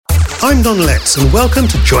I'm Don Letts and welcome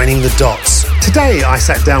to Joining the Dots. Today I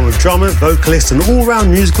sat down with drummer, vocalist and all-round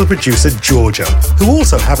musical producer Georgia, who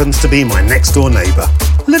also happens to be my next-door neighbour.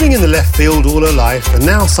 Living in the left field all her life and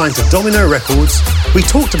now signed to Domino Records, we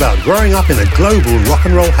talked about growing up in a global rock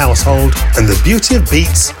and roll household and the beauty of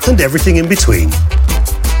beats and everything in between.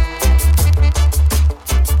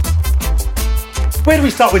 Where do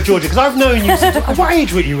we start with Georgia? Because I've known you since... What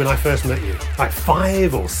age were you when I first met you? Like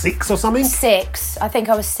 5 or 6 or something? 6. I think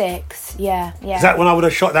I was 6. Yeah. Is that when I would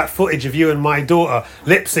have shot that footage of you and my daughter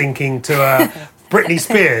lip-syncing to Britney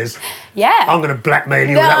Spears? Yeah. I'm going to blackmail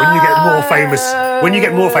you with that when you get more famous. When you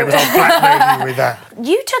get more famous, I'll blackmail you with that.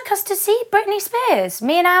 You took us to see Britney Spears.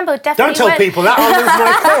 Me and Amber definitely Don't tell people that. I'll lose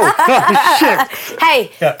my cool. Oh, shit.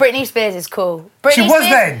 Hey, Yeah. Britney Spears is cool. She was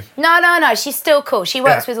then? No. She's still cool. She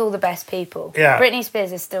works Yeah. with all the best people. Yeah. Britney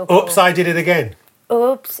Spears is still cool. Oops, I did it again.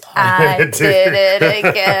 Oops, I did it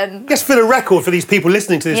again. Just for the record, for these people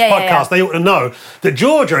listening to this podcast, they ought to know that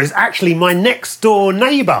Georgia is actually my next door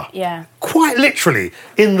neighbour. Yeah. Quite literally,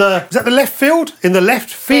 is that the left field? In the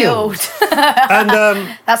left field. And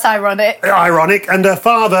That's ironic. ironic. And her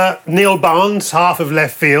father, Neil Barnes, half of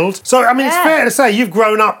left field. So, I mean, it's fair to say you've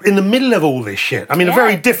grown up in the middle of all this shit. I mean, a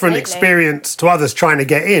very different completely. experience to others trying to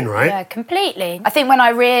get in, right? Yeah, completely. I think when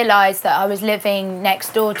I realised that I was living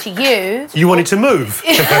next door to you, You wanted to move. and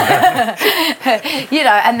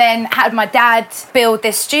then had my dad build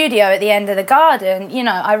this studio at the end of the garden,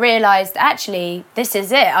 I realised, actually, this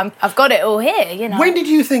is it. I've got it all here, When did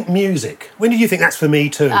you think music? When did you think that's for me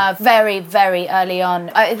too? Very, very early on.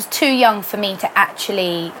 It was too young for me to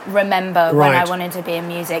actually remember when I wanted to be in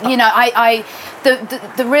music. The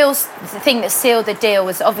real thing that sealed the deal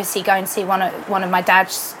was obviously going to see one of my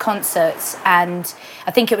dad's concerts, and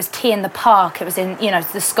I think it was Tea in the Park. It was in,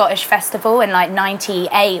 the Scottish Festival in like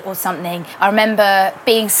 98 or something. I remember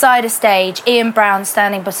being side of stage, Ian Brown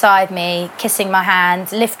standing beside me, kissing my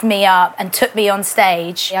hand, lifted me up and took me on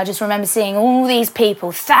stage. I just remember seeing all these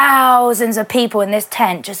people, thousands of people in this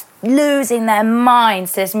tent, just losing their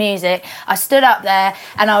minds to this music. I stood up there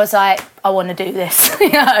and I was like, I want to do this.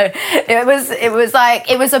 It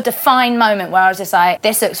was a defined moment where I was just like,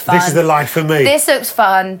 this looks fun. This is the life for me. This looks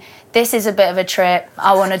fun. This is a bit of a trip.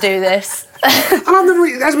 I want to do this.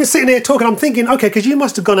 And as we're sitting here talking, I'm thinking, okay, because you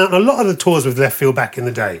must have gone out on a lot of the tours with Left Field back in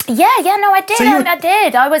the day. I did. So I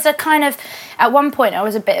did. I was at one point, I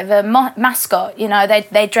was a bit of a mascot.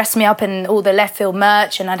 They dressed me up in all the Left Field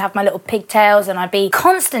merch, and I'd have my little pigtails, and I'd be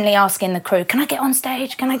constantly asking the crew, can I get on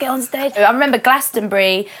stage? Can I get on stage? I remember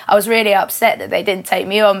Glastonbury, I was really upset that they didn't take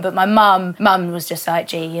me on, but my mum was just like,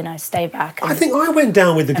 gee, stay back. I think I went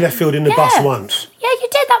down with the Left Field in the bus once. Yeah, you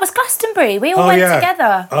did. That was Glastonbury. We all went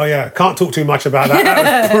together. Oh, yeah. Can't talk too much about that.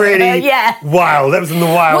 That was pretty wild. That was in the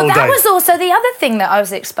wild days. Well, that was also the other thing that I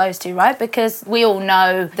was exposed to, right? Because we all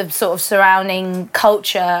know the sort of surrounding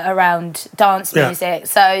culture around dance music.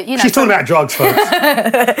 So, She's talking about drugs, folks.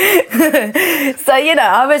 So,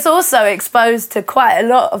 I was also exposed to quite a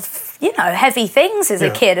lot of, heavy things as a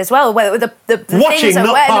kid as well. The Watching, things I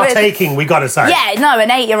not went partaking, we got to say. Yeah, no, an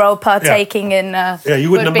 8-year-old partaking in... you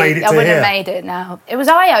wouldn't have made it to I wouldn't here. have made it now. It was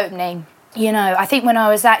eye-opening. I think when I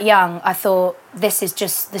was that young, I thought, this is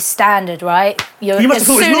just the standard, right? You must have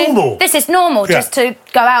thought it was normal. This is normal, just to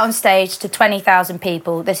go out on stage to 20,000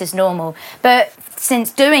 people. This is normal. But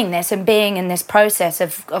since doing this and being in this process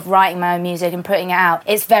of writing my own music and putting it out,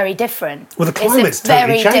 it's very different. Well, the climate's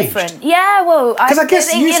totally very changed. Different. Yeah, well... Because I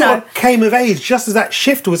guess you sort of came of age just as that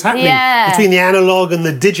shift was happening between the analogue and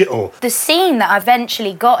the digital. The scene that I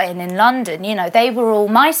eventually got in London, they were all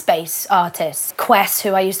MySpace artists. Quest,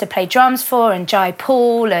 who I used to play drums for, and Jai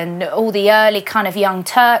Paul, and all the early kind of Young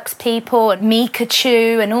Turks people, and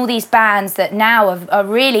Mikachu, and all these bands that now are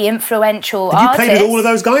really influential artists. Did you play with all of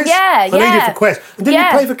those guys? Yeah, I know you did for Quest. And didn't you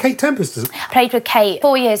play for Kate Tempest? I played with Kate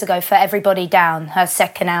 4 years ago for Everybody Down, her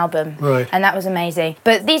second album. Right. And that was amazing.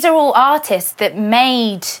 But these are all artists that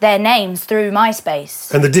made their names through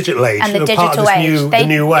MySpace. And the digital age. And the part digital of age. the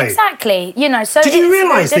new way. Exactly. So did you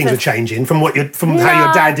realise very things were different. changing from how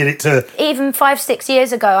your dad did it to... Even 5-6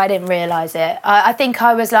 years ago, I didn't realise it. I think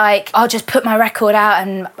I was like, I'll just put my record out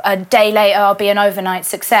and a day later I'll be an overnight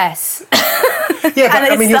success. Yeah,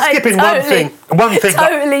 but I mean, you're skipping one thing. One thing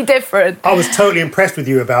totally different. I was totally impressed with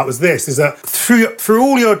you about was that through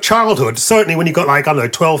all your childhood, certainly when you got like, I don't know,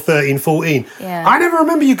 12, 13, 14, I never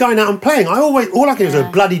remember you going out and playing. All I could do was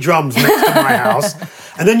bloody drums next to my house.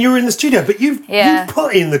 And then you were in the studio, but you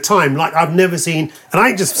put in the time like I've never seen, and I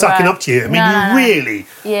ain't just sucking up to you. I mean, you really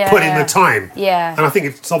put in the time. Yeah. And I think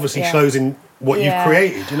it obviously shows in what you've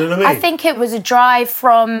created, you know what I mean? I think it was a drive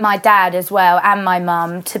from my dad as well and my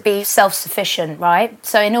mum to be self-sufficient, right?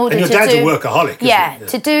 So in order and your to dad's a workaholic, isn't he?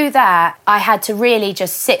 To do that, I had to really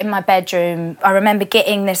just sit in my bedroom. I remember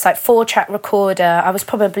getting this like 4-track recorder. I was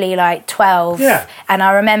probably like 12. Yeah. And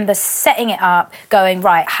I remember setting it up, going,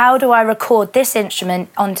 right, how do I record this instrument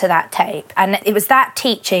onto that tape? And it was that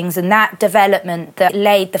teachings and that development that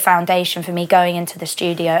laid the foundation for me going into the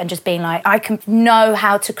studio and just being like, I can know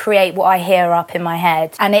how to create what I hear up in my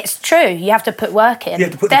head. And it's true, you have to put work in. You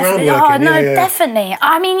have to put the groundwork in. Definitely.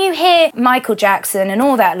 I mean, you hear Michael Jackson and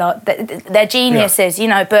all that lot, they're geniuses, you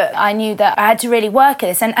know, but I knew that I had to really work at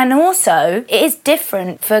this. And also, it is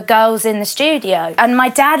different for girls in the studio. And my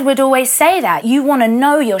dad would always say that. You want to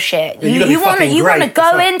know your shit. You want to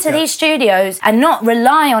go into these studios and not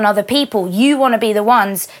rely on other people. You want to be the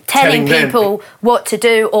ones telling people what to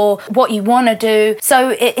do or what you want to do.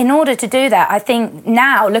 So in order to do that, I think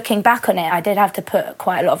now, looking back on it, I did have to put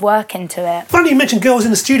quite a lot of work into it. Funny you mentioned girls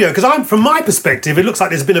in the studio, because from my perspective, it looks like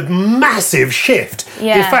there's been a massive shift.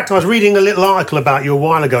 Yeah. In fact, I was reading a little article about you a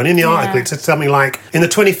while ago, and in the article it said something like, in the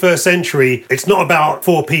 21st century, it's not about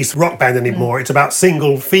 4-piece rock band anymore, it's about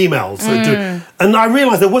single females. And I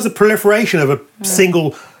realised there was a proliferation of a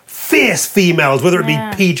single fierce females, whether it be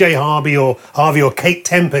PJ Harvey or Kate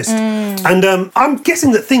Tempest. And I'm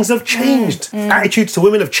guessing that things have changed. Attitudes to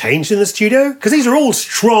women have changed in the studio, because these are all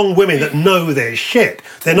strong women that know their shit.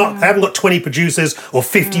 They haven't got 20 producers or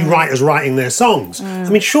 50 writers writing their songs. I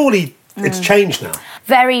mean, surely it's changed now.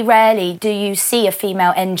 Very rarely do you see a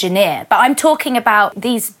female engineer, but I'm talking about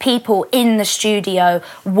these people in the studio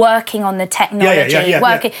working on the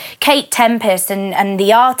technology, Kate Tempest and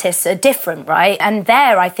the artists are different, right? And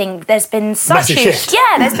there, I think there's been such a shift.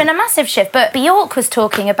 Yeah, there's been a massive shift. But Bjork was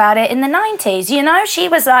talking about it in the 90s, you know? She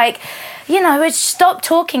was like, you know, stop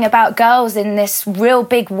talking about girls in this real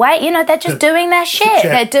big way. You know, they're just doing their shit.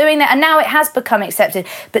 They're doing that. And now it has become accepted.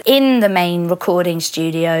 But in the main recording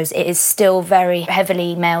studios, it is still very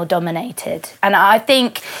heavily male-dominated. And I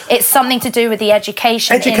think it's something to do with the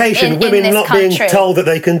education in women this not country. being told that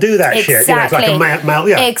they can do that shit. You know, it's like a male,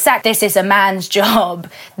 Exactly. This is a man's job.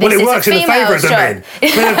 Well, it works in the favour of the men.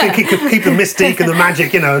 Men keep the mystique and the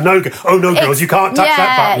magic, you know, no girls, you can't touch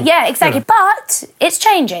that button. Yeah, exactly. You know. But it's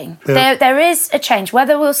changing. Yeah. There is a change.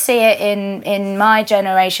 Whether we'll see it in my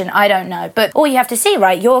generation, I don't know. But all you have to see,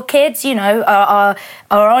 right, your kids, you know, are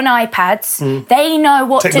on iPads. They know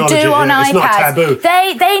what to do on iPads. It's not taboo.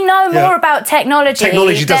 They know more about technology.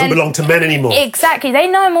 Technology doesn't belong to men anymore. Exactly. They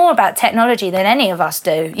know more about technology than any of us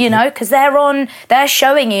do, you know, because they're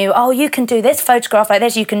showing you, oh, you can do this photograph like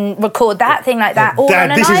this, you can record that thing like that, all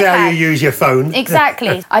Dad, on an iPad. This is how you use your phone.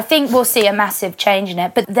 Exactly. I think we'll see a massive change in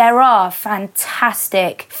it. But there are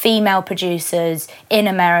fantastic female producers in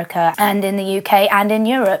America and in the UK and in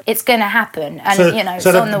Europe. It's going to happen. And, it's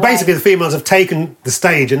on the way. Basically, the females have taken the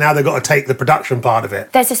stage and now they've got to take the production part of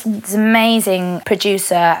it. There's this amazing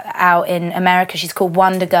producer out in America. She's called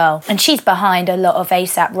Wonder Girl. And she's behind a lot of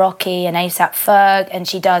A$AP Rocky and A$AP Ferg. And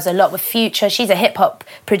she does a lot with Future. She's a hip-hop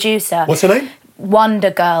producer. What's her name? Wonder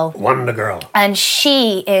Girl. Wonder Girl. And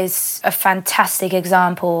she is a fantastic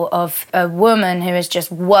example of a woman who has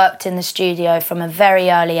just worked in the studio from a very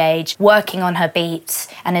early age, working on her beats,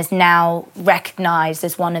 and is now recognised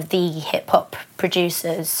as one of the hip-hop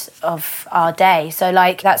producers of our day. So,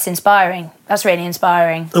 that's inspiring. That's really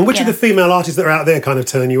inspiring. And which of the female artists that are out there kind of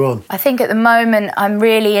turn you on? I think at the moment I'm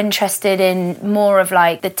really interested in more of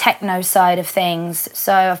the techno side of things.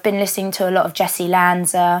 So I've been listening to a lot of Jessie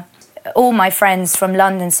Lanza. All my friends from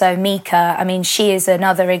London, so Mika, I mean, she is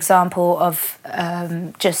another example of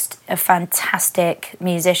just a fantastic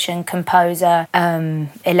musician, composer,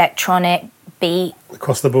 electronic beat.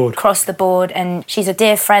 Across the board. And she's a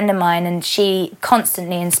dear friend of mine, and she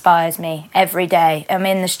constantly inspires me every day. I'm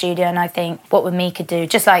in the studio and I think, what would Mika do?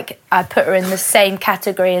 Just like I put her in the same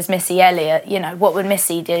category as Missy Elliott, you know, what would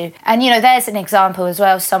Missy do? And, you know, there's an example as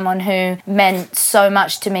well, someone who meant so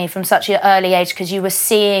much to me from such an early age, because you were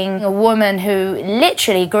seeing a woman who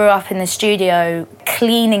literally grew up in the studio,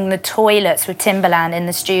 cleaning the toilets with Timbaland in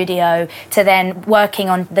the studio, to then working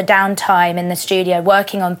on the downtime in the studio,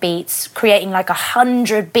 working on beats, creating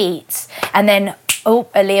 100 beats, and then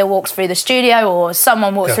Aaliyah walks through the studio, or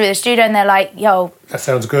someone walks through the studio, and they're like, yo, that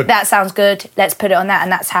sounds good, let's put it on that.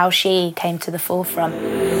 And that's how she came to the forefront.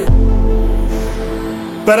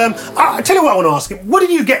 But I tell you what I want to ask you, what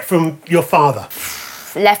did you get from your father?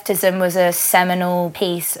 Leftism was a seminal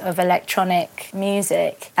piece of electronic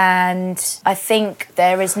music, and I think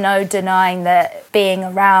there is no denying that being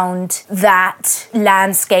around that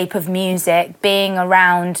landscape of music, being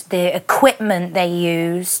around the equipment they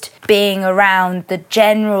used, being around the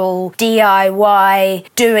general DIY,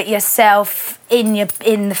 do-it-yourself in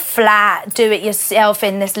the flat, do-it-yourself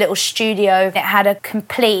in this little studio, it had a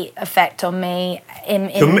complete effect on me.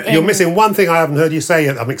 You're missing one thing I haven't heard you say.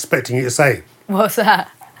 I'm expecting you to say. What's that?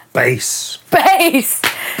 Bass. Bass.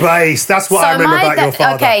 Bass. That's what I remember about your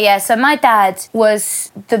father. Okay, yeah. So my dad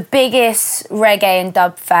was the biggest reggae and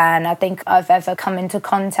dub fan I think I've ever come into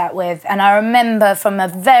contact with. And I remember from a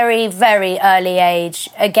very, very early age,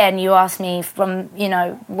 again, you asked me from,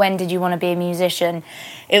 when did you want to be a musician?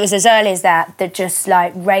 It was as early as that just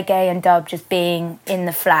like reggae and dub just being in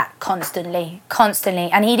the flat constantly.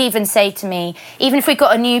 And he'd even say to me, even if we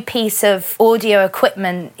got a new piece of audio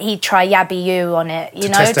equipment, he'd try Yabby U on it, to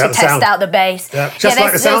test out the bass. Yeah. Just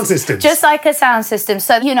like a sound system. Just like a sound system.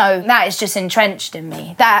 So, that is just entrenched in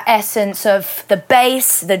me. That essence of the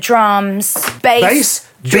bass, the drums, bass,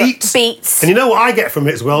 beats. And you know what I get from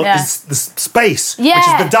it as well? Yeah. Is the space, which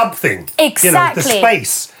is the dub thing. Exactly. The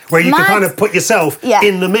space. Where you can kind of put yourself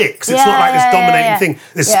in the mix. It's not like this dominating thing.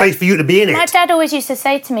 There's space for you to be in it. My dad always used to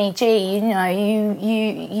say to me, "Gee,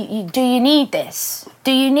 you do you need this?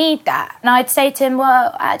 Do you need that?" And I'd say to him,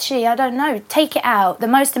 "Well, actually, I don't know. Take it out. The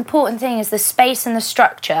most important thing is the space and the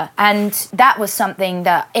structure." And that was something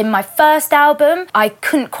that in my first album I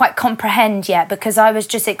couldn't quite comprehend yet because I was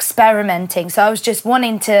just experimenting. So I was just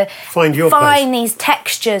wanting to find these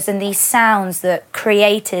textures and these sounds that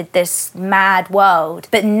created this mad world.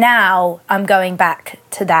 But now I'm going back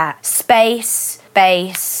to that space,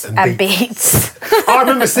 bass and beats. I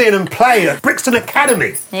remember seeing them play at Brixton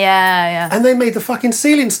Academy. Yeah. And they made the fucking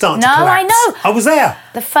ceiling start to collapse. No, I know. I was there.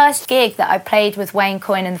 The first gig that I played with Wayne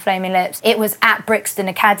Coyne and the Flaming Lips, it was at Brixton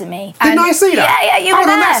Academy. Didn't I see that? Yeah, you were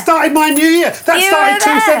there. That started my new year. That started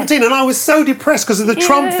 2017 and I was so depressed because of the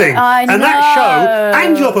Trump thing. I know. And that show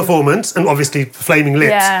and your performance, and obviously Flaming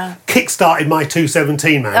Lips, kick-started my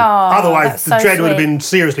 2017, man. Otherwise, the Dread would have been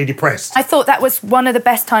seriously depressed. I thought that was one of the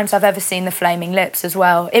best times I've ever seen the Flaming Lips as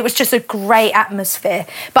well. It was just a great atmosphere.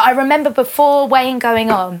 But I remember before Wayne going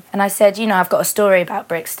on, and I said, I've got a story about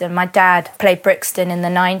Brixton. My dad played Brixton in the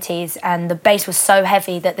 90s and the bass was so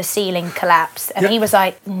heavy that the ceiling collapsed. And he was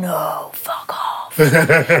like, "No, fuck off."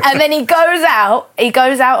 And then he goes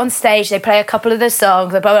out on stage, they play a couple of the songs,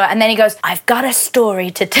 blah, blah, blah, and then he goes, "I've got a story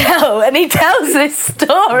to tell." And he tells this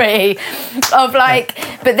story of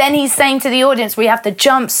but then he's saying to the audience, we have to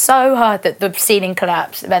jump so hard that the ceiling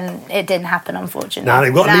collapsed. Then it didn't happen, unfortunately. No,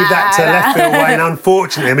 they've got to leave that to left field, Wayne,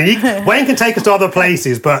 unfortunately. I mean, Wayne can take us to other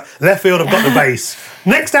places, but left field have got the bass.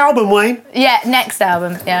 Next album, Wayne. Yeah, next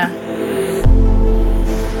album, yeah.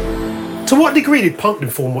 To what degree did punk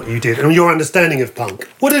inform what you did and your understanding of punk?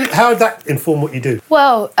 How did that inform what you do?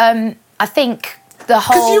 Well, I think the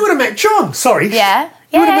whole... Because you would have met John, sorry. Yeah.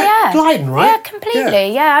 You would have met Glyden, right? Yeah,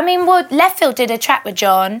 completely, yeah. I mean, Left Field did a track with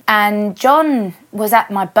John, and John was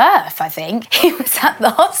at my birth, I think. He was at the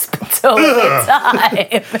hospital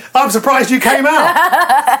at the time. I'm surprised you came out.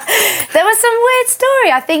 There was some weird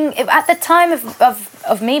story. I think at the time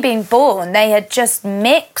of me being born, they had just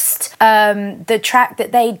mixed the track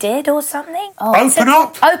that they did or something. Open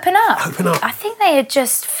Up. I think they had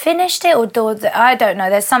just finished it, or I don't know.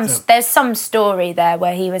 There's some story there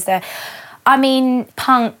where he was there. I mean,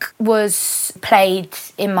 punk was played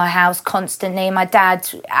in my house constantly. My dad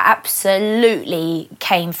absolutely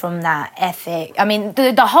came from that ethic. I mean,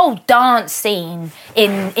 the whole dance scene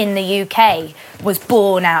in the UK was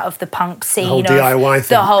born out of the punk scene.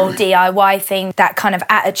 The whole DIY thing, that kind of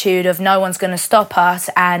attitude of no one's going to stop us,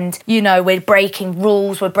 and, we're breaking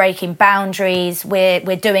rules, we're breaking boundaries, we're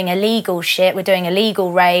doing illegal shit, we're doing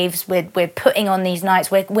illegal raves, we're putting on these nights,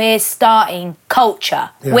 we're starting culture.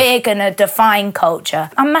 Yeah. We're going to define culture.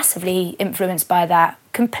 I'm massively influenced by that.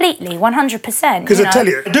 Completely, 100%. Because I tell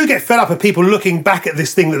you, I do get fed up of people looking back at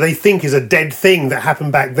this thing that they think is a dead thing that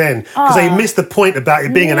happened back then, because they miss the point about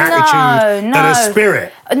it being an attitude and a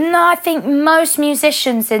spirit. No, I think most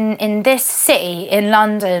musicians in this city, in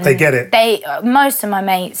London... They get it. Most of my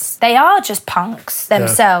mates, they are just punks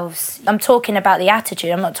themselves. Yeah. I'm talking about the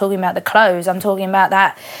attitude, I'm not talking about the clothes, I'm talking about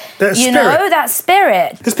that spirit. That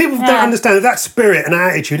spirit. Because people don't understand that spirit and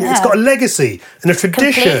attitude, it's got a legacy and a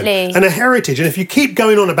tradition and a heritage, and if you keep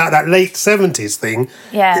going on about that late 70s thing,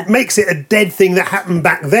 it makes it a dead thing that happened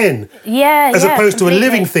back then, as opposed to a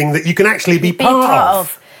living thing that you can actually be part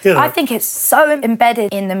of. You know. I think it's so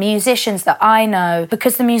embedded in the musicians that I know,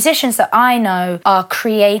 because the musicians that I know are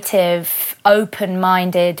creative,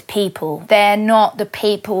 open-minded people. They're not the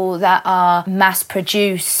people that are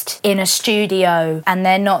mass-produced in a studio, and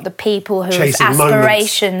they're not the people whose chasing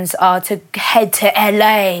aspirations are to head to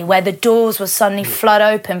LA, where the doors will suddenly flood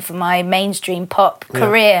open for my mainstream pop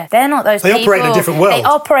career. They're not those people. They operate in a different world. They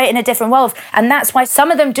operate in a different world, and that's why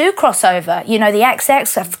some of them do cross over. You know, the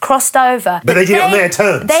XX have crossed over. But they did it on their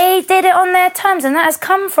terms. They did it on their terms, and that has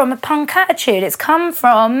come from a punk attitude. It's come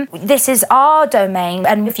from, this is our domain,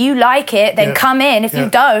 and if you like it, then come in. If you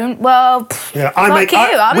don't, well, we I'm not make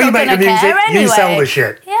the music, anyway. you sell the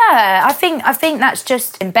shit. Yeah, I think that's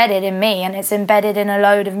just embedded in me, and it's embedded in a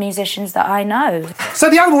load of musicians that I know. So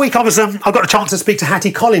the other week, I got a chance to speak to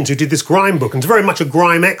Hattie Collins, who did this grime book, and is very much a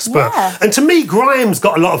grime expert. Yeah. And to me, grime's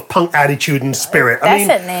got a lot of punk attitude and spirit.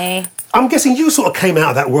 Definitely. I'm guessing you sort of came out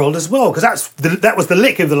of that world as well, because that was the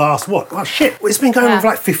lick of the last, it's been going on for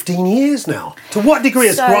like 15 years now. To what degree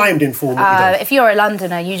has grime informed what you do? If you're a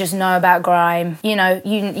Londoner, you just know about grime. You know,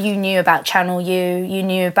 you knew about Channel U, you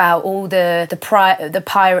knew about all the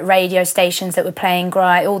pirate radio stations that were playing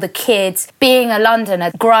grime, all the kids. Being a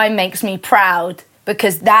Londoner, grime makes me proud.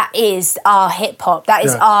 Because that is our hip-hop, that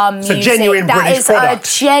is our music. It's a genuine British product.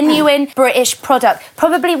 A genuine British product.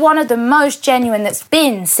 Probably one of the most genuine that's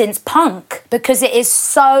been since punk, because it is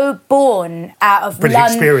so born out of British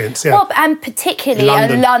experience, yeah. Well, and particularly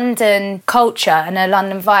a London culture and a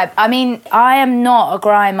London vibe. I mean, I am not a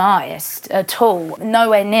grime artist at all,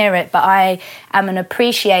 nowhere near it, but I am an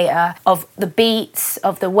appreciator of the beats,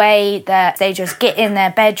 of the way that they just get in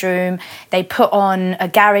their bedroom, they put on a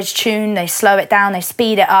garage tune, they slow it down, they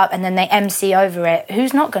speed it up, and then they MC over it.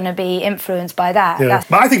 Who's not going to be influenced by that? Yeah.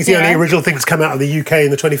 But I think it's the only original thing that's come out of the UK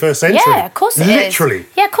in the 21st century. Yeah, of course it is. Literally.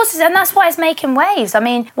 Yeah, of course it is. And that's why it's making waves. I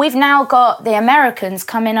mean, we've now got the Americans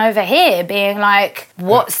coming over here being like,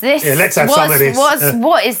 what's this? Yeah, let's have some of this.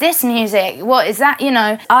 What is this music? What is that? You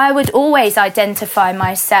know, I would always identify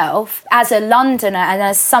myself as a Londoner and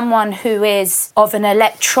as someone who is of an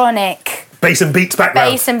electronic... Bass and beats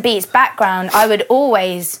background. I would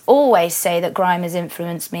always say that grime has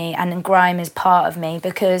influenced me, and grime is part of me,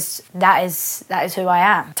 because that is who I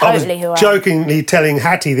am. Totally who I am. Jokingly telling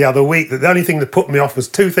Hattie the other week that the only thing that put me off was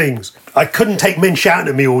two things. I couldn't take men shouting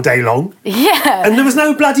at me all day long. Yeah. And there was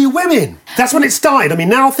no bloody women. That's when it started. I mean,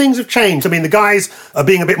 now things have changed. I mean, the guys are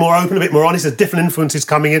being a bit more open, a bit more honest. There's different influences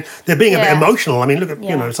coming in. They're being a bit emotional. I mean, look at,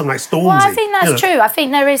 something like Stormzy. Well, I think that's true. I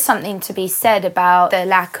think there is something to be said about the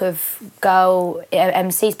lack of girl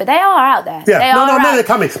MCs, but they are out there. Yeah, no, they're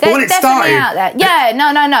coming. But when it started... out there. Yeah,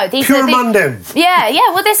 no. Pure Mundem. Yeah,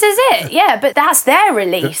 well, this is it. Yeah, but that's their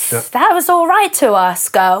release. Yeah. That was all right to us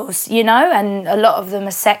girls, and a lot of them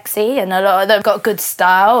are sexy, and a lot of them got good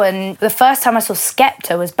style. And the first time I saw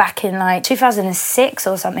Skepta was back in like 2006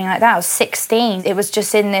 or something like that. I was 16. It was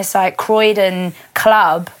just in this like Croydon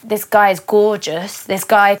club. This guy is gorgeous. This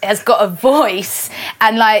guy has got a voice,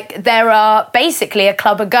 and like there are basically a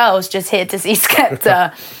club of girls just here to see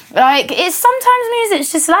Skepta. Like, it's sometimes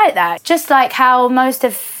music's just like that. Just like how most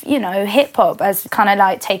of, hip-hop has kind of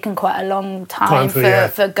like taken quite a long time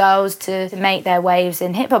for girls to make their waves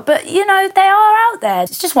in hip-hop. But, they are out there.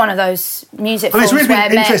 It's just one of those music forms it's really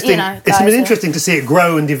where interesting. It's been interesting to see it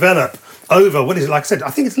grow and develop over, what is it, like I said, I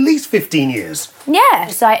think it's at least 15 years. Yeah,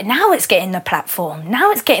 it's like, now it's getting the platform. Now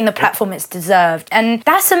it's getting the platform it's deserved. And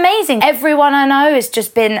that's amazing. Everyone I know has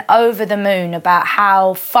just been over the moon about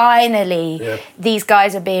how finally these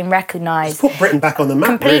guys are being recognised. It's put Britain back on the map,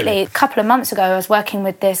 completely. Really. A couple of months ago, I was working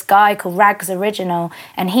with this guy called Rags Original,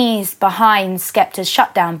 and he's behind Skepta's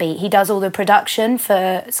Shutdown Beat. He does all the production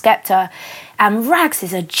for Skepta. And Rags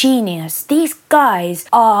is a genius. These guys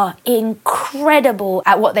are incredible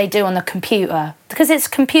at what they do on the computer, because it's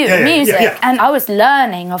computer music. Yeah. And I was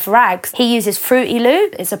learning of Rags. He uses Fruity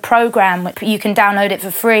Loop. It's a program where you can download it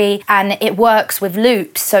for free, and it works with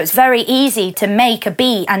loops. So it's very easy to make a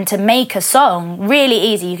beat and to make a song. Really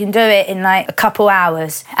easy. You can do it in like a couple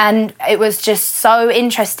hours. And it was just so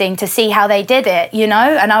interesting to see how they did it,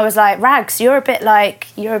 And I was like, Rags, you're a bit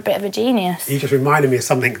of a genius. You just reminded me of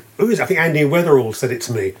something. I think Andy Weatherall said it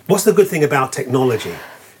to me. What's the good thing about technology?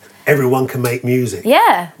 Everyone can make music.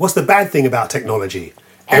 Yeah. What's the bad thing about technology?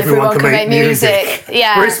 Everyone can make music.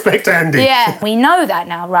 Yeah. Respect Andy. Yeah. We know that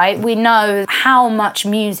now, right? We know how much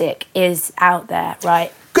music is out there,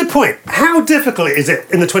 right? Good point. How difficult is it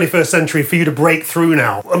in the 21st century for you to break through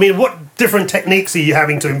now? I mean, what different techniques are you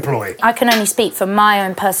having to employ? I can only speak from my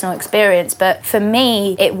own personal experience, but for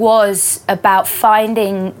me, it was about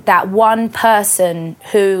finding that one person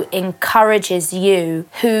who encourages you,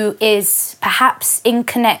 who is perhaps in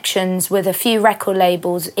connections with a few record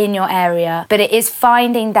labels in your area, but it is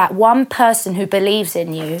finding that one person who believes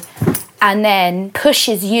in you and then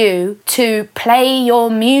pushes you to play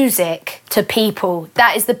your music to people.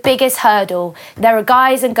 That is the biggest hurdle. There are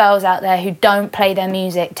guys and girls out there who don't play their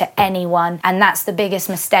music to anyone, and that's the biggest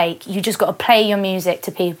mistake. You just got to play your music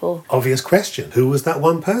to people. Obvious question. Who was that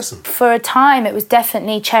one person? For a time, it was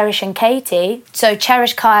definitely Cherish and Katie. So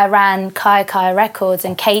Cherish Kaya ran Kaya Kaya Records,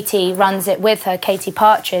 and Katie runs it with her, Katie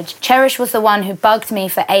Partridge. Cherish was the one who bugged me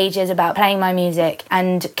for ages about playing my music,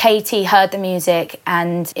 and Katie heard the music,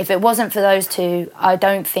 and if it wasn't for those two, I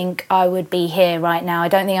don't think I would be here right now. I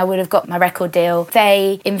don't think I would have got my record deal.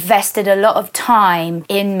 They invested a lot of time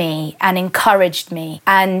in me and encouraged me,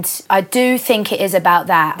 and I do think it is about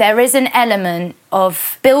that. There is an element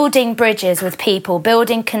of building bridges with people,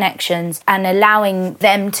 building connections, and allowing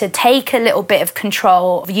them to take a little bit of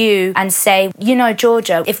control of you and say, you know,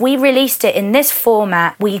 Georgia, if we released it in this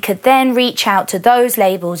format, we could then reach out to those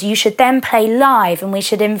labels. You should then play live, and we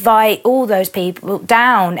should invite all those people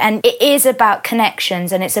down. And it is about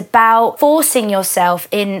connections, and it's about forcing yourself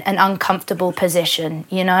in an uncomfortable position,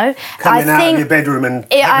 you know? Coming out of your bedroom and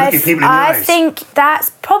looking people in the eyes. I think that's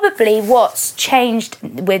probably what's changed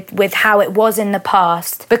with how it was in the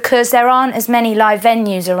past, because there aren't as many live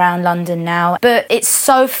venues around London now, but it's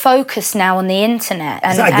so focused now on the internet.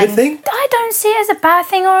 Is that a good thing? I don't see it as a bad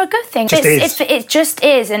thing or a good thing. It just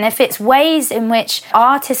is. And if it's ways in which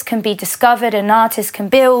artists can be discovered and artists can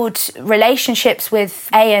build relationships with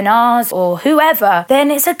A&Rs or whoever, then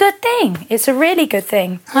it's a good thing. It's a really good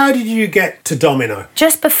thing. How did you get to Domino?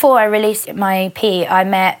 Just before I released my EP, I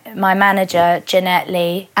met my manager, Jeanette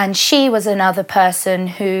Lee, and she was another person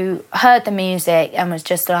who heard the music and was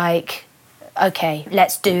just like, okay,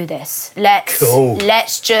 let's do this.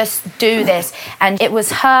 Let's just do this. And it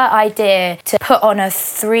was her idea to put on a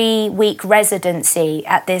 3-week residency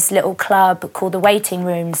at this little club called the Waiting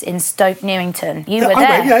Rooms in Stoke Newington. You were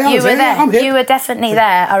there. You were there. You were definitely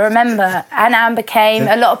there. I remember. And Amber came.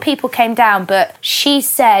 A lot of people came down, but she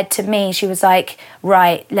said to me, she was like,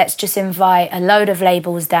 right, let's just invite a load of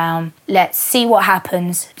labels down. Let's see what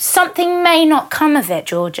happens. Something may not come of it,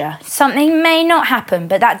 Georgia. Something may not happen,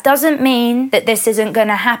 but that doesn't mean that this isn't going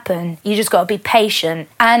to happen. You just got to be patient.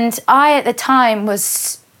 And I, at the time,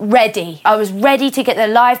 was ready. I was ready to get the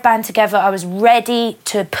live band together. I was ready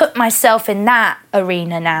to put myself in that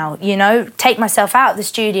arena now, you know, take myself out of the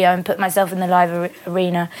studio and put myself in the live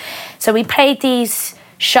arena. So we played these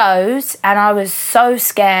shows, and I was so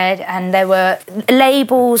scared, and there were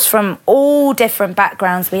labels from all different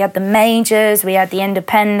backgrounds. We had the majors, we had the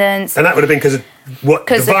independents. And that would have been because of what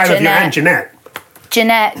the vibe of you and Jeanette.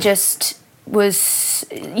 Jeanette just was,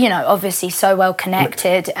 you know, obviously so well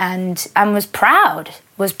connected and was proud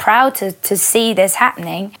to see this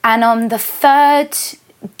happening. And on the third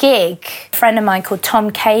gig, a friend of mine called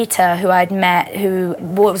Tom Cater, who I'd met, who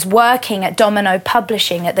was working at Domino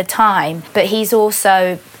Publishing at the time, but he's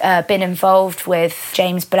also been involved with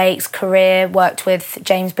James Blake's career, worked with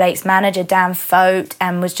James Blake's manager Dan Fote,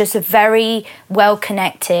 and was just a very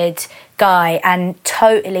well-connected guy and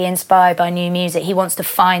totally inspired by new music. He wants to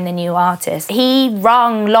find the new artist. He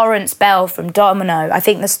rung Lawrence Bell from Domino. I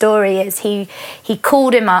think the story is he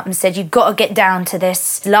called him up and said, you've got to get down to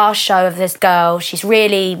this last show of this girl. She's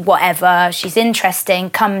really whatever. She's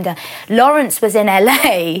interesting. Come down. Lawrence was in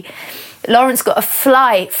LA. Lawrence got a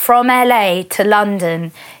flight from LA to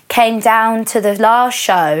London, came down to the last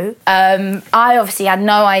show. I obviously had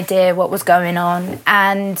no idea what was going on.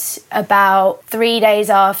 And about 3 days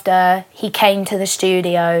after he came to the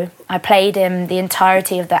studio, I played him the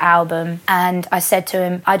entirety of the album. And I said to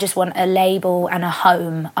him, I just want a label and a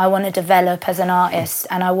home. I want to develop as an artist,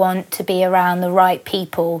 and I want to be around the right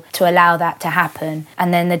people to allow that to happen.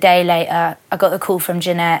 And then the day later, I got the call from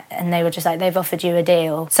Jeanette, and they were just like, they've offered you a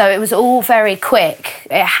deal. So it was all very quick.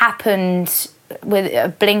 It happened with a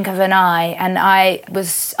blink of an eye, and I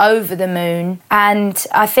was over the moon. And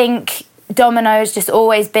I think Domino's just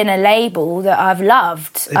always been a label that I've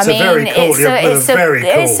loved. It's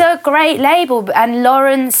a great label, and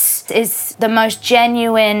Lawrence is the most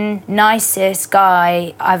genuine, nicest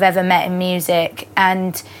guy I've ever met in music,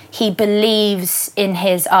 and he believes in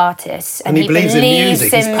his artists, and he believes in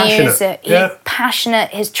music. He's passionate. He's passionate.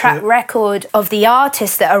 His track record of the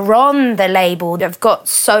artists that are on the label that have got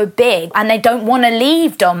so big, and they don't want to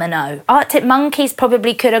leave Domino. Arctic Monkeys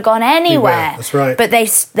probably could have gone anywhere. That's right. But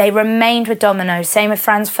they remained with Domino. Same with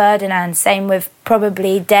Franz Ferdinand. Same with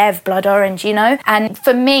probably Dev, Blood Orange. And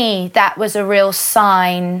for me, that was a real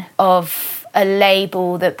sign of a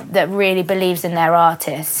label that really believes in their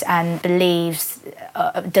artists and believes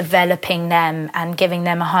developing them and giving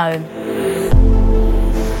them a home.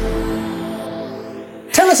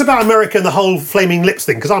 Tell us about America and the whole Flaming Lips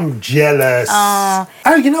thing, because I'm jealous. Oh,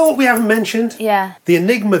 you know what we haven't mentioned? Yeah. The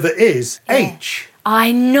enigma that is H.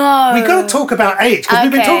 I know. We've got to talk about H, because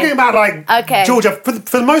we've been talking about, Georgia, for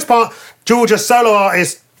the most part, Georgia, solo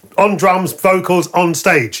artist, on drums, vocals, on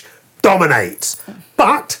stage, dominates.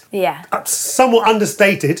 But, somewhat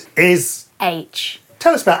understated, is... H.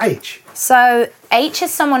 Tell us about H. So H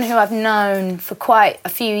is someone who I've known for quite a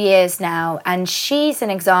few years now, and she's an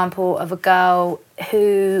example of a girl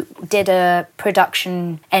who did a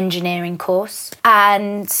production engineering course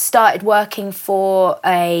and started working for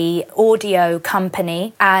a audio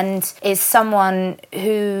company, and is someone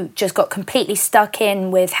who just got completely stuck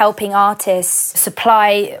in with helping artists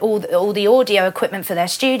supply all the audio equipment for their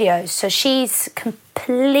studios. So she's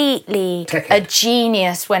completely a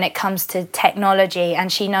genius when it comes to technology,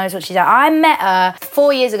 and she knows what she's doing. I met her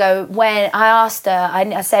 4 years ago when I asked her,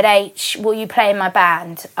 I said, H, will you play in my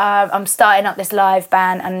band? I'm starting up this live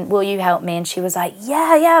band, and will you help me? And she was like,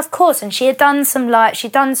 yeah, of course. And she had done some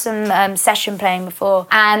session playing before,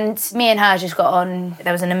 and me and her just got on.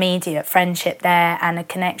 There was an immediate friendship there and a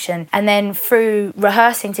connection. And then through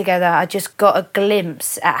rehearsing together, I just got a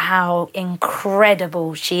glimpse at how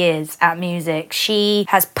incredible she is at music. She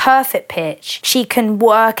has perfect pitch. She can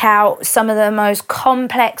work out some of the most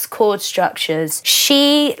complex chord structures.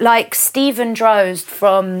 She, like Stephen Drozd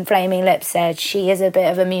from Flaming Lips said, she is a bit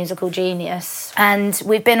of a musical genius. And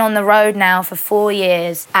we've been on the road now for 4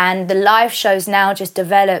 years, and the live show's now just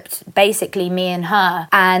developed basically me and her.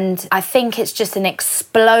 And I think it's just an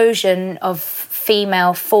explosion of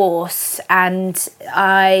female force, and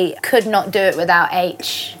I could not do it without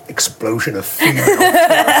H. Explosion of female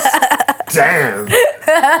force. Damn.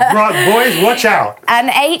 Right, boys, watch out. And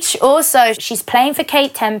H also, she's playing for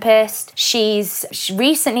Kate Tempest.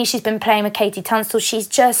 Recently she's been playing with Katie Tunstall. She's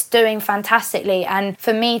just doing fantastically. And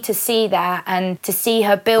for me to see that and to see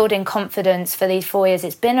her building confidence for these 4 years,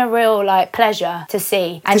 it's been a real pleasure to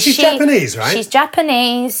see. And she's Japanese, right? She's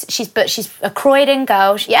Japanese. She's a Croydon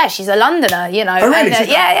girl. She's a Londoner, Oh, really? And,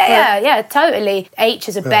 yeah, totally. H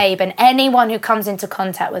is a babe, and anyone who comes into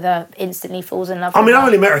contact with her instantly falls in love with her. I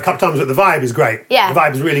only met her a couple times, but the vibe is great. Yeah. The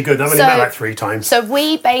vibe is really good. I've only met her 3 times. So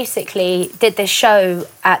we basically did this show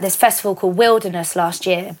at this festival called Wilderness last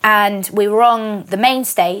year, and we were on the main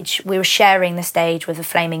stage. We were sharing the stage with the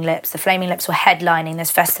Flaming Lips. The Flaming Lips were headlining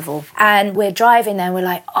this festival, and we're driving there and we're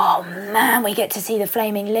like, oh man, we get to see the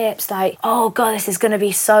Flaming Lips. Oh God, this is going to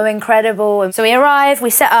be so incredible. And so we arrive, we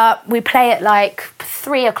set up, we play at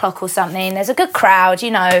 3 o'clock or something. There's a good crowd,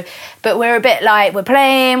 but we're a bit we're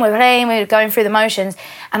playing, we're going through the motions.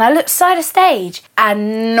 And I looked side of stage,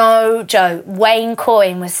 and no joke, Wayne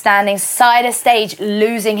Coyne was standing side of stage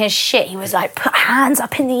losing his shit. He was put hands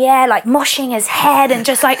up in the air, moshing his head, and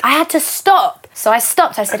just I had to stop. So I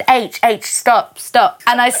stopped. I said, H, stop.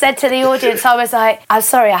 And I said to the audience, I was like, I'm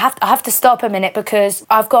sorry, I have to stop a minute, because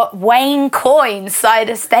I've got Wayne Coyne side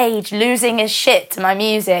of stage losing his shit to my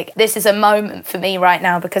music. This is a moment for me right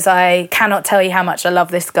now, because I cannot tell you how much I love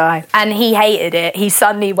this guy. And he hated it. He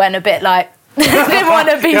suddenly went a bit didn't want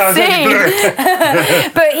to be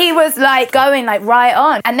seen. But he was going right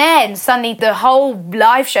on. And then suddenly the whole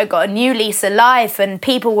live show got a new lease of life, and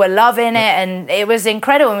people were loving it, and it was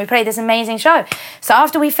incredible, and we played this amazing show. So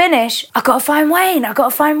after we finish, I got to find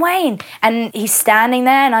Wayne. And he's standing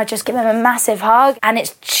there, and I just give him a massive hug, and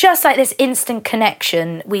it's just this instant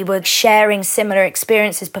connection. We were sharing similar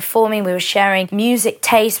experiences performing, we were sharing music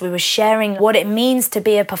taste, we were sharing what it means to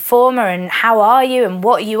be a performer, and how are you, and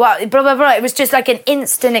what you are, blah, blah, blah. It was just an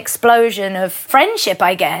instant explosion of friendship,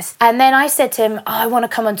 I guess. And then I said to him, I want to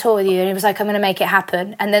come on tour with you. And he was like, I'm going to make it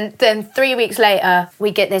happen. And then 3 weeks later, we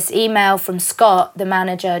get this email from Scott, the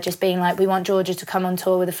manager, just being we want Georgia to come on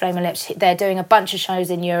tour with the Flaming Lips. They're doing a bunch of shows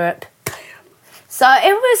in Europe. So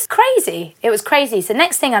it was crazy. So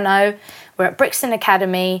next thing I know, We're at Brixton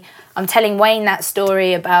Academy. I'm telling Wayne that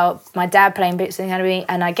story about my dad playing Brixton Academy,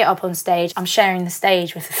 and I get up on stage. I'm sharing the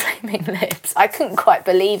stage with the Flaming Lips. I couldn't quite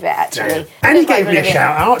believe it, actually. Yeah. And he gave me a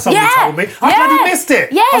shout out. Somebody told me. I bloody missed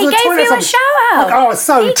it. Yeah, he gave you a shout out. I was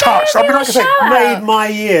so touched. I mean, like I said, made my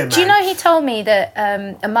year, man. Do you know, he told me that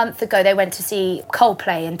a month ago they went to see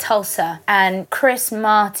Coldplay in Tulsa, and Chris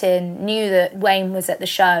Martin knew that Wayne was at the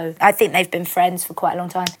show. I think they've been friends for quite a long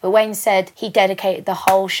time. But Wayne said he dedicated the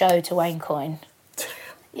whole show to Wayne Coyne.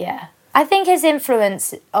 Yeah. I think his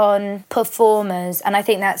influence on performers, and I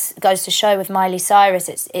think that goes to show with Miley Cyrus,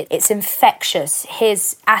 it's infectious.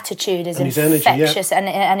 His attitude is infectious,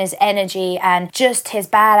 and his energy, and just his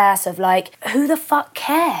badass of like, who the fuck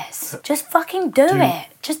cares? Just fucking do it.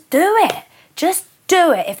 Just do it. Just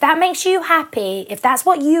do it. If that makes you happy, if that's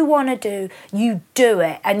what you want to do, you do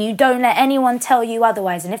it. And you don't let anyone tell you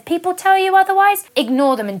otherwise. And if people tell you otherwise,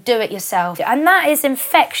 ignore them and do it yourself. And that is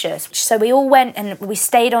infectious. So we all went and we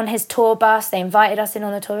stayed on his tour bus. They invited us in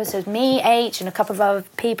on the tour bus. So it was me, H, and a couple of other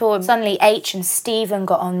people. And suddenly H and Stephen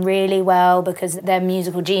got on really well because they're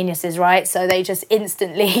musical geniuses, right? So they just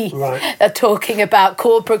instantly are talking about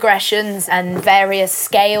chord progressions and various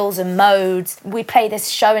scales and modes. We play this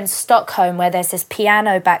show in Stockholm where there's this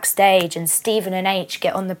piano backstage, and Stephen and H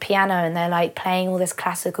get on the piano and they're like playing all this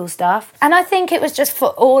classical stuff. And I think it was just, for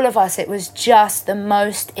all of us, it was just the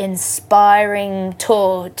most inspiring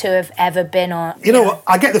tour to have ever been on. You know what?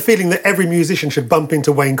 I get the feeling that every musician should bump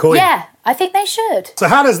into Wayne Coyne. Yeah, I think they should. So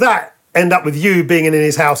how does that end up with you being in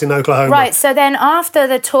his house in Oklahoma? Right, so then after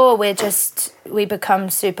the tour, we become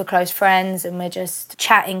super close friends, and we're just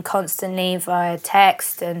chatting constantly via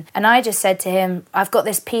text, and I just said to him, I've got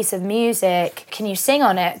this piece of music, can you sing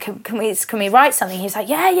on it? Can we write something? He's like,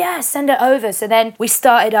 yeah, send it over. So then we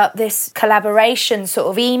started up this collaboration sort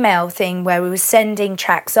of email thing where we were sending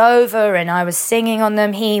tracks over, and I was singing on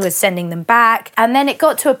them, he was sending them back, and then it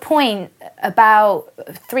got to a point about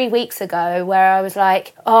 3 weeks ago where I was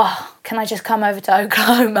like, oh, can I just come over to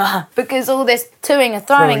Oklahoma? Because all this toing and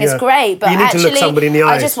throwing is great, but actually look somebody in the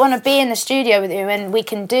eyes. I just want to be in the studio with you and we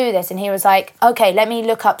can do this. And he was like, okay, let me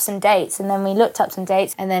look up some dates. And then we looked up some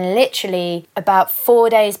dates, and then literally about 4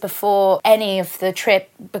 days before any of the trip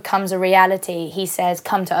becomes a reality, he says,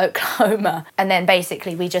 come to Oklahoma. And then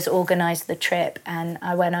basically we just organised the trip and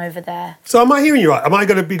I went over there. So am I hearing you right? Am I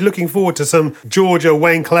going to be looking forward to some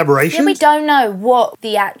Georgia-Wayne collaborations? Yeah, we don't know what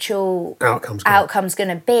the actual outcome's going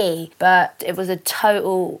to be, but it was a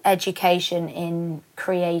total education in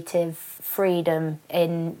creative freedom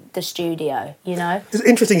in the studio, you know? It's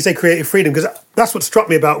interesting you say creative freedom, because that's what struck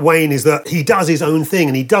me about Wayne, is that he does his own thing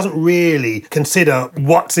and he doesn't really consider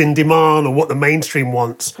what's in demand or what the mainstream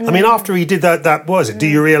wants. I mean, after he did that what was it? Do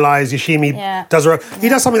You Realise? Yoshimi does her own. He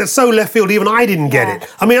does something that's so left field, even I didn't get it.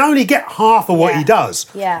 I mean, I only get half of what he does.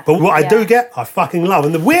 Yeah. But what I do get, I fucking love.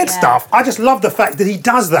 And the weird stuff, I just love the fact that he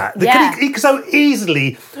does that. He can so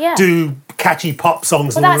easily do catchy pop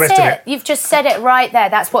songs and all the rest of it. You've just said it right there.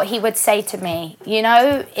 That's what he would say to me. You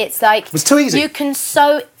know, it's like... It was too easy. You can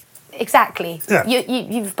so... Exactly. Yeah.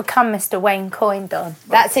 You've become Mr. Wayne Coyne, Don.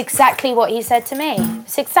 That's exactly what he said to me.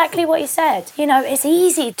 It's exactly what he said. You know, it's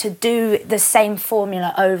easy to do the same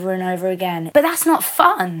formula over and over again, but that's not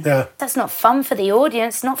fun. Yeah. That's not fun for the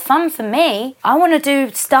audience, not fun for me. I want to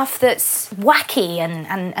do stuff that's wacky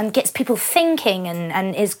and gets people thinking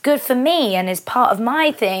and is good for me and is part of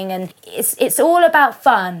my thing, and it's all about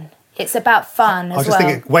fun. It's about fun as well. I was just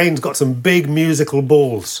thinking, Wayne's got some big musical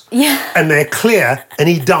balls. Yeah. And they're clear, and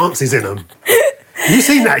he dances in them. You've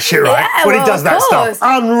seen that shit, right? Yeah, when he does that stuff.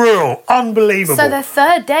 Unreal. Unbelievable. So the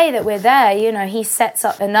third day that we're there, you know, he sets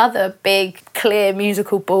up another big, clear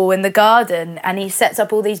musical ball in the garden, and he sets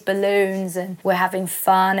up all these balloons, and we're having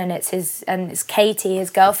fun, and it's Katie,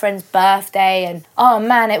 his girlfriend's birthday, and oh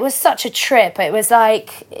man, it was such a trip. It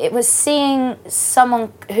was seeing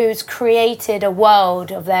someone who's created a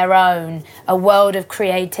world of their own, a world of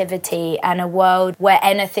creativity, and a world where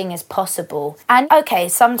anything is possible. And okay,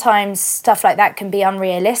 sometimes stuff like that can be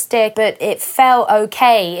unrealistic, but it felt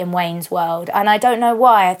okay in Wayne's world, and I don't know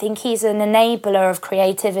why. I think he's an enabler of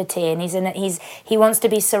creativity, and he wants to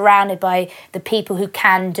be surrounded by the people who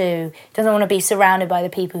can do. Doesn't want to be surrounded by the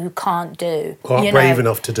people who can't do. Or aren't brave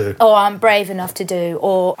enough to do. Or aren't brave enough to do,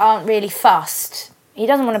 or aren't really fussed. He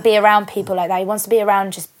doesn't want to be around people like that. He wants to be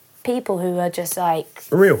around just people who are just like...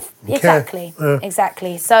 real. Exactly.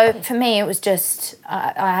 Exactly. So for me, it was just,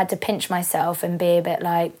 I had to pinch myself and be a bit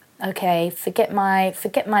like, okay, forget my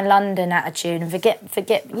London attitude and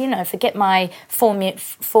forget my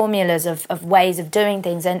formulas of ways of doing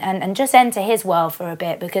things and just enter his world for a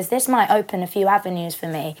bit, because this might open a few avenues for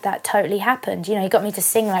me. That totally happened. He got me to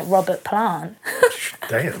sing like Robert Plant.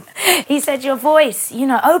 Damn. He said, your voice,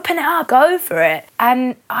 open it up, go for it.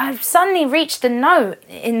 And I've suddenly reached a note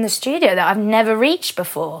in the studio that I've never reached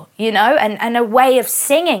before, and a way of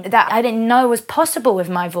singing that I didn't know was possible with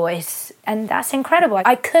my voice. And that's incredible.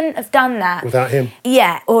 I couldn't have done that without him.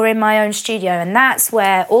 Yeah, or in my own studio. And that's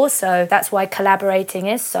why collaborating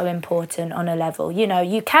is so important on a level.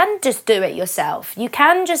 You can just do it yourself. You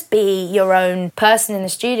can just be your own person in the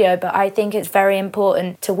studio, but I think it's very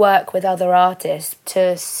important to work with other artists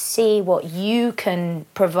to see what you can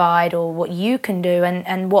provide or what you can do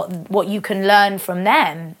and what you can learn from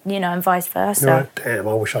them, and vice versa. Right. Damn,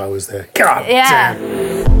 I wish I was there. God yeah.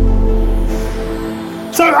 Damn.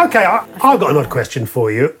 So, okay, I've got another question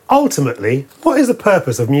for you. Ultimately, what is the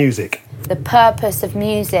purpose of music? The purpose of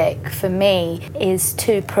music for me is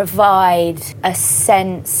to provide a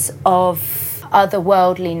sense of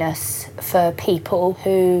otherworldliness for people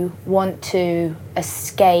who want to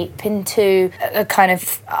escape into a kind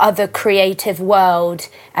of other creative world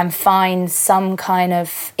and find some kind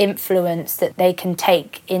of influence that they can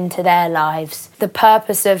take into their lives. The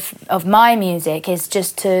purpose of my music is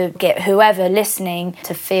just to get whoever listening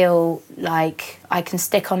to feel like I can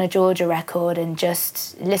stick on a Georgia record and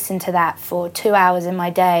just listen to that for 2 hours in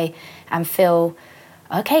my day and feel,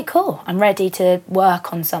 okay, cool, I'm ready to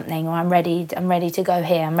work on something, or I'm ready to go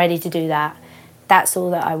here, I'm ready to do that. That's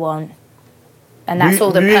all that I want. And that's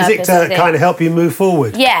all the music purpose to of it. kind of help you move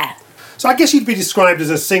forward. Yeah. So I guess you'd be described as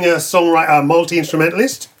a singer, songwriter,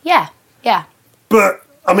 multi-instrumentalist. Yeah. But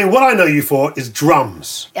I mean, what I know you for is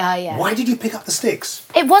drums. Yeah. Why did you pick up the sticks?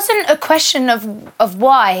 It wasn't a question of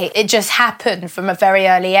why. It just happened from a very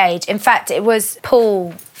early age. In fact, it was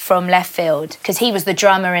Paul from Left Field, because he was the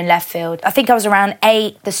drummer in Left Field. I think I was around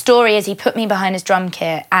 8. The story is he put me behind his drum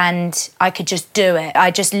kit and I could just do it. I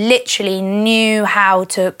just literally knew how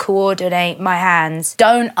to coordinate my hands.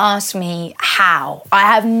 Don't ask me how. I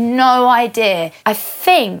have no idea. I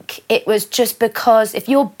think it was just because if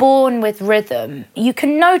you're born with rhythm, you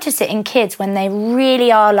can notice it in kids when they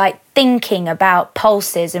really are like thinking about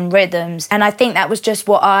pulses and rhythms, and I think that was just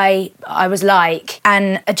what I was like,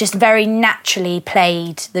 and I just very naturally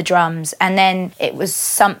played the drums. And then it was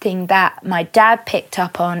something that my dad picked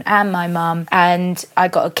up on and my mum, and I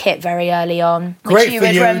got a kit very early on. Great which you for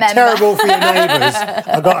would you, remember. terrible for your neighbours.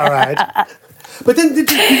 I got to add. But then did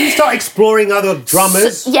you start exploring other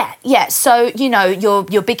drummers? Yeah. So,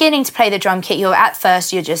 you're beginning to play the drum kit. At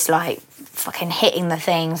first you're just like fucking hitting the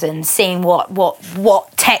things and seeing what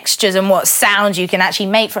textures and what sounds you can actually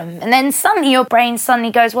make from them. And then suddenly your brain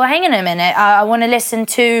goes, well, hang on a minute, I want to listen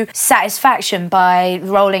to Satisfaction by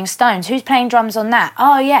Rolling Stones. Who's playing drums on that?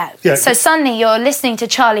 Oh, yeah. So suddenly you're listening to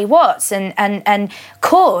Charlie Watts and of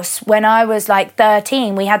course, when I was like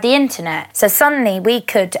 13, we had the internet. So suddenly we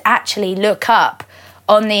could actually look up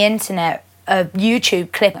on the internet a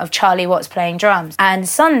YouTube clip of Charlie Watts playing drums. And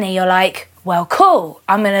suddenly you're like, well, cool,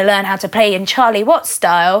 I'm going to learn how to play in Charlie Watts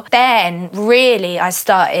style. Then, really, I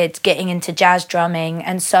started getting into jazz drumming.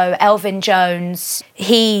 And so Elvin Jones,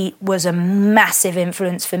 he was a massive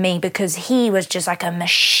influence for me because he was just like a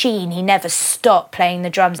machine. He never stopped playing the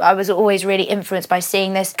drums. I was always really influenced by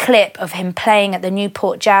seeing this clip of him playing at the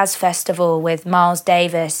Newport Jazz Festival with Miles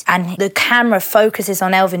Davis. And the camera focuses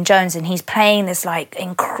on Elvin Jones and he's playing this like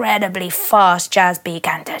incredibly fast jazz beat.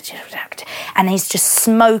 And he's just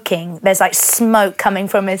smoking. There's like smoke coming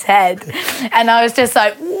from his head. And I was just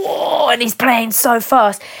like, whoa, and he's playing so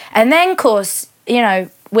fast. And then, of course,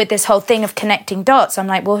 with this whole thing of connecting dots, I'm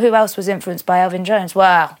like, well, who else was influenced by Elvin Jones?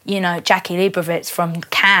 Well, Jackie Leibovitz from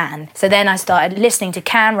Can. So then I started listening to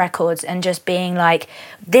Can records and just being like,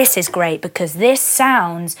 this is great because this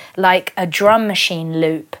sounds like a drum machine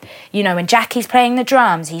loop. When Jackie's playing the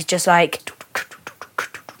drums, he's just like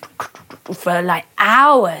for like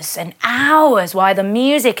hours and hours while the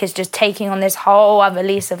music is just taking on this whole other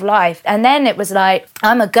lease of life. And then it was like,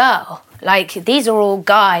 I'm a girl. Like, these are all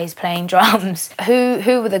guys playing drums. Who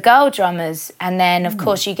were the girl drummers? And then, of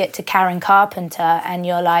course, you get to Karen Carpenter and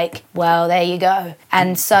you're like, well, there you go.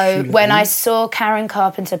 And so when I saw Karen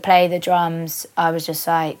Carpenter play the drums, I was just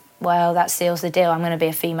like, well, that seals the deal. I'm going to be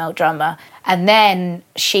a female drummer. And then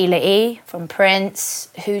Sheila E. from Prince,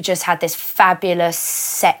 who just had this fabulous,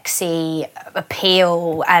 sexy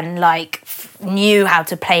appeal and like knew how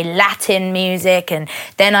to play Latin music, and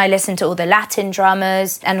then I listened to all the Latin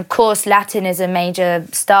drummers, and of course Latin is a major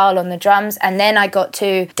style on the drums. And then I got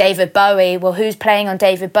to David Bowie. Well, who's playing on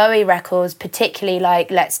David Bowie records, particularly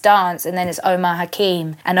like Let's Dance? And then it's Omar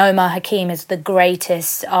Hakim, and Omar Hakim is the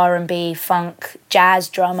greatest R&B, funk, jazz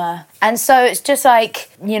drummer. And so it's just like,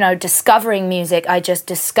 you know, discovering music. I just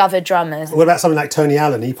discovered drummers. What about something like Tony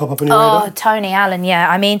Allen? Did he pop up on your radar? Oh, Tony Allen, yeah.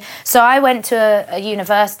 I mean, so I went to a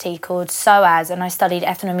university called SOAS, and I studied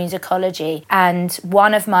ethnomusicology. And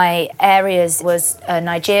one of my areas was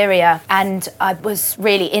Nigeria. And I was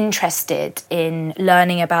really interested in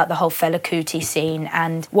learning about the whole Fela Kuti scene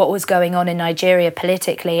and what was going on in Nigeria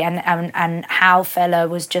politically, and how Fela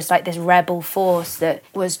was just like this rebel force that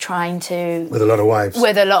was trying to... With a lot of wives.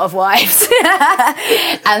 With a lot of wives.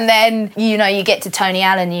 And then, you know, you get to Tony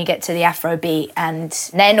Allen, you get to the Afrobeat, and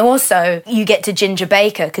then also you get to Ginger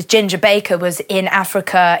Baker, because Ginger Baker was in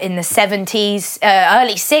Africa in the 70s,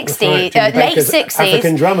 early 60s, right. late 60s.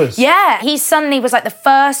 African drummers. Yeah, he suddenly was like the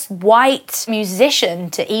first white musician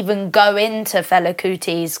to even go into Fela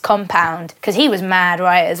Kuti's compound, because he was mad,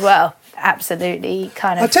 right, as well. Absolutely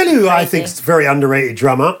kind of I'll tell you who crazy. I think is a very underrated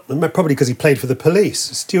drummer, probably because he played for the Police,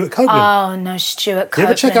 Stuart Copeland. Oh, no, Stuart Copeland. You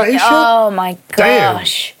ever check out his shit? Oh, my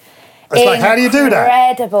gosh. Damn. It's like, how do you do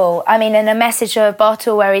that? Incredible. I mean, in A Message to a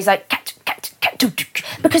Bottle, where he's like...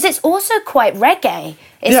 Because it's also quite reggae.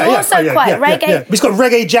 It's quite reggae. Yeah. He's got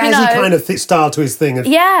reggae, jazzy kind of style to his thing.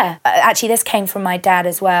 Yeah. Actually, this came from my dad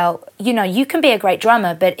as well. You know, you can be a great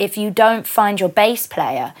drummer, but if you don't find your bass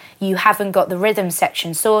player, you haven't got the rhythm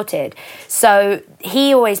section sorted. So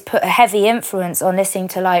he always put a heavy influence on listening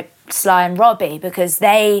to, like, Sly and Robbie, because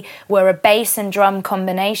they were a bass and drum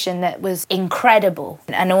combination that was incredible,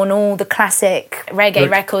 and on all the classic reggae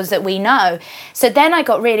records that we know. So then I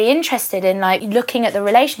got really interested in like looking at the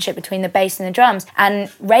relationship between the bass and the drums, and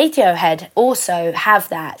Radiohead also have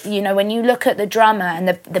that. You know, when you look at the drummer and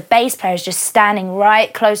the bass player is just standing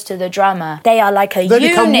right close to the drummer, they are like a unit.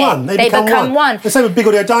 Become one. They become one. The same with Big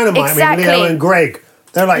Audio Dynamite. Exactly. I mean, Leo and Greg.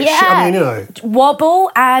 They're like, I mean, you know.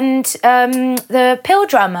 Wobble and the Pill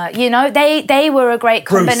drummer, you know, they were a great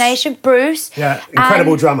combination. Bruce. Yeah,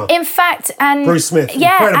 incredible drummer. In fact, and... Bruce Smith,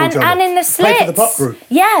 incredible drummer. And in the Slits. Played for the pop group.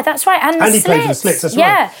 Yeah, that's right, and the Slits. And he played for the Slits, that's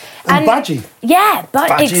right. And Budgie. Yeah,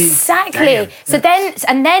 Budgie. Exactly. Damn. So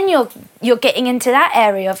then you're getting into that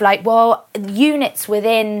area of like, well, units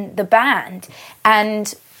within the band.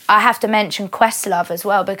 And I have to mention Questlove as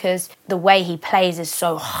well, because the way he plays is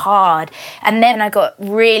so hard. And then I got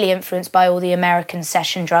really influenced by all the American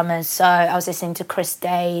session drummers. So I was listening to Chris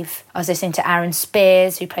Dave. I was listening to Aaron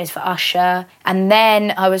Spears, who plays for Usher. And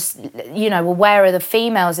then I was, you know, well, where are the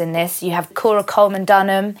females in this? You have Cora Coleman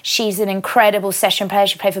Dunham. She's an incredible session player.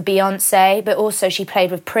 She played for Beyonce, but also she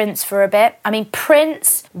played with Prince for a bit. I mean,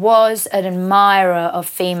 Prince was an admirer of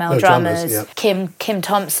female drummers. Yeah. Kim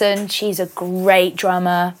Thompson, she's a great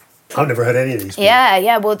drummer. I've never heard any of these people.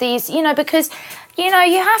 Yeah, well, these, you know, because, you know,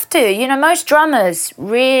 you have to. You know, most drummers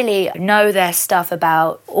really know their stuff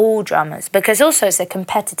about all drummers, because also it's a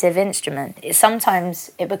competitive instrument.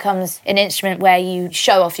 Sometimes it becomes an instrument where you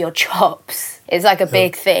show off your chops. It's like a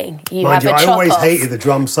big thing. You have a chop off. I always hated the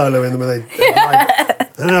drum solo in them when they... I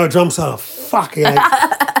don't know, a drum solo, fucking hate.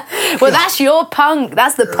 Well, that's your punk.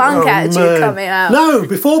 That's the punk attitude coming out. No,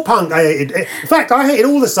 before punk, I hated it. In fact, I hated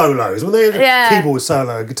all the solos. When they had the keyboard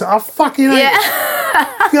solo, guitar, I fucking hated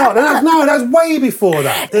it. God, that was way before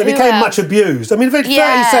that. It became much abused. I mean, 30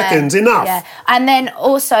 seconds, enough. Yeah. And then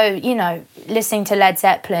also, you know, listening to Led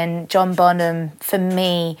Zeppelin, John Bonham, for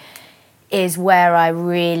me, is where I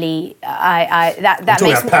really that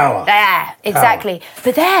makes me power. Yeah, exactly. Power.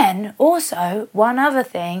 But then also one other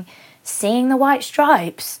thing, seeing the White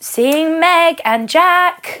Stripes, seeing Meg and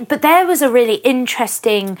Jack. But there was a really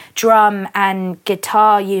interesting drum and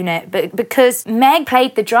guitar unit, but because Meg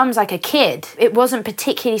played the drums like a kid, it wasn't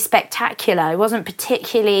particularly spectacular. It wasn't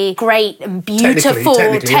particularly great and beautiful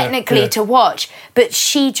technically to watch, but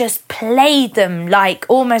she just played them like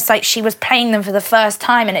almost like she was playing them for the first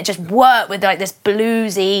time, and it just worked with like this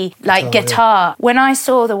bluesy like guitar. Yeah. When I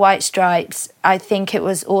saw the White Stripes, I think it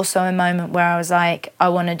was also a moment where I was like, I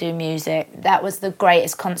want to do music. That was the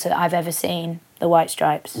greatest concert I've ever seen, the White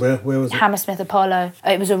Stripes. Where was it? Hammersmith Apollo.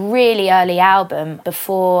 It was a really early album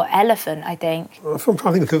before Elephant, I think. I'm trying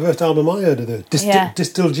to think of the first album I heard of the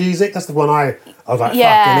Distiljezic. That's the one I was like, fucking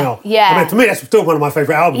hell. Yeah. I mean, to me, that's still one of my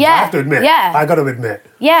favourite albums, I have to admit. Yeah. I got to admit.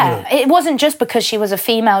 Yeah. You know. It wasn't just because she was a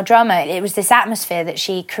female drummer. It was this atmosphere that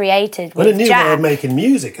she created with a new Jack. way of making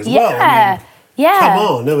music as well. I mean, Yeah, come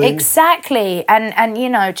on. I mean, exactly. And you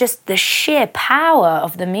know, just the sheer power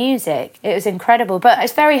of the music. It was incredible. But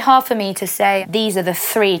it's very hard for me to say these are the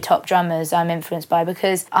 3 top drummers I'm influenced by,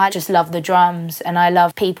 because I just love the drums and I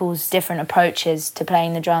love people's different approaches to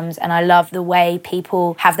playing the drums, and I love the way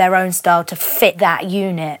people have their own style to fit that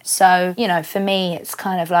unit. So, you know, for me, it's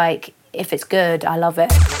kind of like, if it's good, I love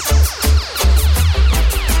it.